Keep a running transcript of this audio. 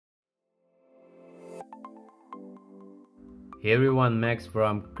Hey everyone, Max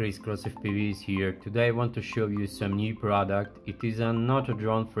from Crisscross FPV is here. Today I want to show you some new product. It is not a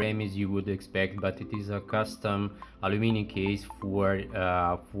drone frame as you would expect, but it is a custom aluminum case for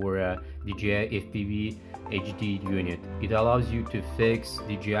DJI FPV HD unit. It allows you to fix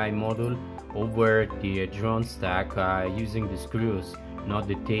DJI module over the drone stack using the screws, not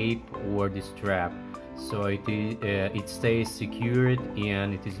the tape or the strap. So it stays secured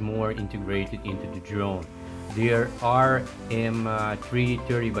and it is more integrated into the drone. There are M3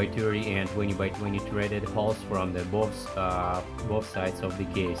 30x30 and 20x20 threaded holes from the both sides of the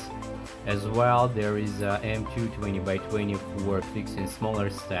case. As well, there is M2 20x20 for fixing smaller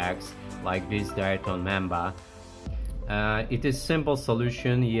stacks like this Diaton Mamba. It is simple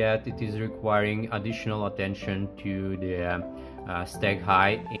solution, yet it is requiring additional attention to the stack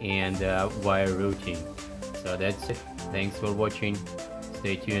height and wire routing. So that's it. Thanks for watching.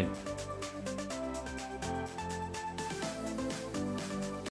 Stay tuned.